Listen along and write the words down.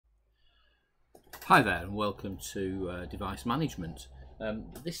Hi there and welcome to device management.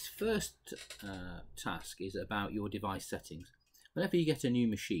 This first task is about your device settings. Whenever you get a new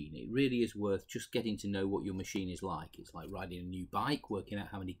machine, it really is worth just getting to know what your machine is like. It's like riding a new bike, working out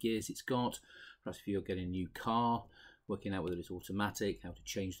how many gears it's got. Perhaps if you're getting a new car, working out whether it's automatic, how to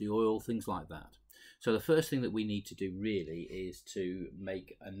change the oil, things like that. So the first thing that we need to do really is to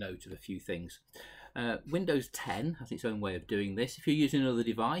make a note of a few things. Windows 10 has its own way of doing this. If you're using another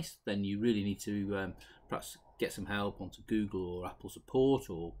device, then you really need to perhaps get some help onto Google or Apple support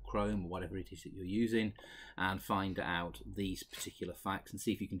or Chrome or whatever it is that you're using and find out these particular facts and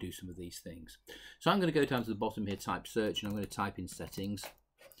see if you can do some of these things. So I'm going to go down to the bottom here, type search, and I'm going to type in settings,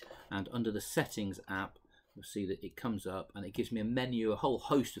 and under the settings app you'll see that it comes up and it gives me a menu, a whole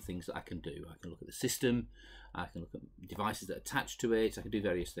host of things that I can do. I can look at the system, I can look at devices that are attached to it, I can do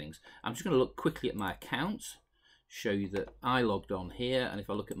various things. I'm just going to look quickly at my accounts, show you that I logged on here, and if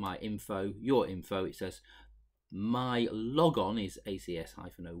I look at my info, your info, it says my logon is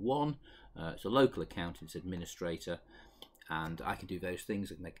ACS-01. It's a local account, it's administrator, and I can do various things.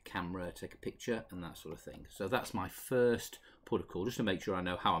 I can make a camera, take a picture, and that sort of thing. So that's my first protocol, just to make sure I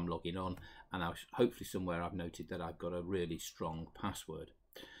know how I'm logging on, and hopefully somewhere I've noted that I've got a really strong password.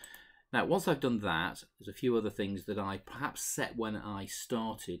 Now, once I've done that, there's a few other things that I perhaps set when I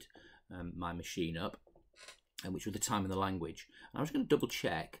started my machine up, and which were the time and the language. And I was going to double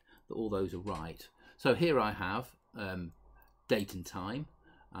check that all those are right. So here I have date and time,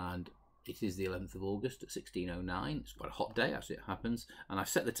 and it is the 11th of August at 16:09. It's quite a hot day as it happens, and I've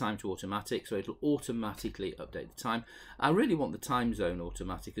set the time to automatic, so it'll automatically update the time. I really want the time zone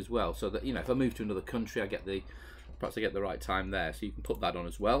automatic as well, so that, you know, if I move to another country, perhaps I get the right time there. So you can put that on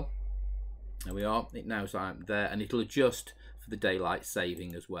as well. There we are. It now is there, and it'll adjust for the daylight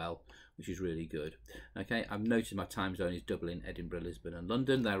saving as well, which is really good. Okay, I've noted my time zone is Dublin, Edinburgh, Lisbon, and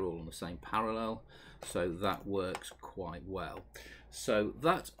London. They're all on the same parallel, so that works quite well. So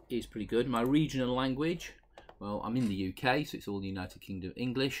that is pretty good. My regional language, well, I'm in the UK, so it's all the United Kingdom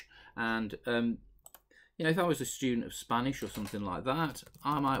English. And you know, if I was a student of Spanish or something like that,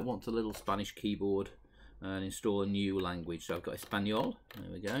 I might want a little Spanish keyboard and install a new language. So I've got Espanol.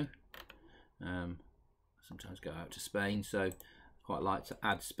 There we go. Sometimes go out to Spain, so I quite like to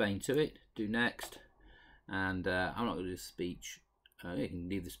add Spain to it. Do next, and I'm not going to do speech. You can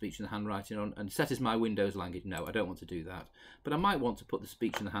leave the speech and the handwriting on, and set as my Windows language. No, I don't want to do that, but I might want to put the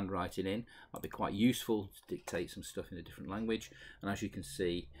speech and the handwriting in. Might be quite useful to dictate some stuff in a different language. And as you can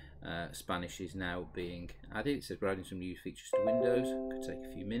see, Spanish is now being added. It says we're adding some new features to Windows. Could take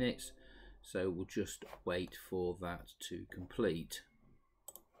a few minutes, so we'll just wait for that to complete.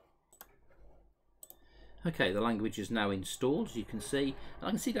 Okay, the language is now installed, as you can see. And I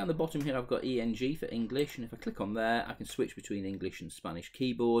can see down the bottom here I've got ENG for English, and if I click on there I can switch between English and Spanish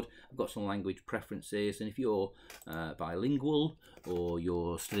keyboard. I've got some language preferences, and if you're bilingual or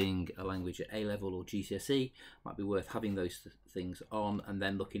you're studying a language at A-level or GCSE, it might be worth having those things on and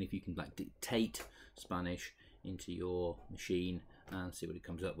then looking if you can like dictate Spanish into your machine and see what it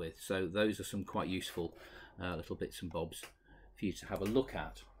comes up with. So those are some quite useful little bits and bobs for you to have a look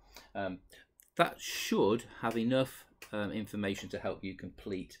at. That should have enough information to help you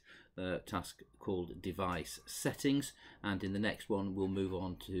complete the task called device settings, and in the next one we'll move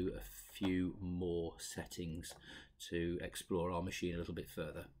on to a few more settings to explore our machine a little bit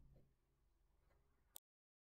further.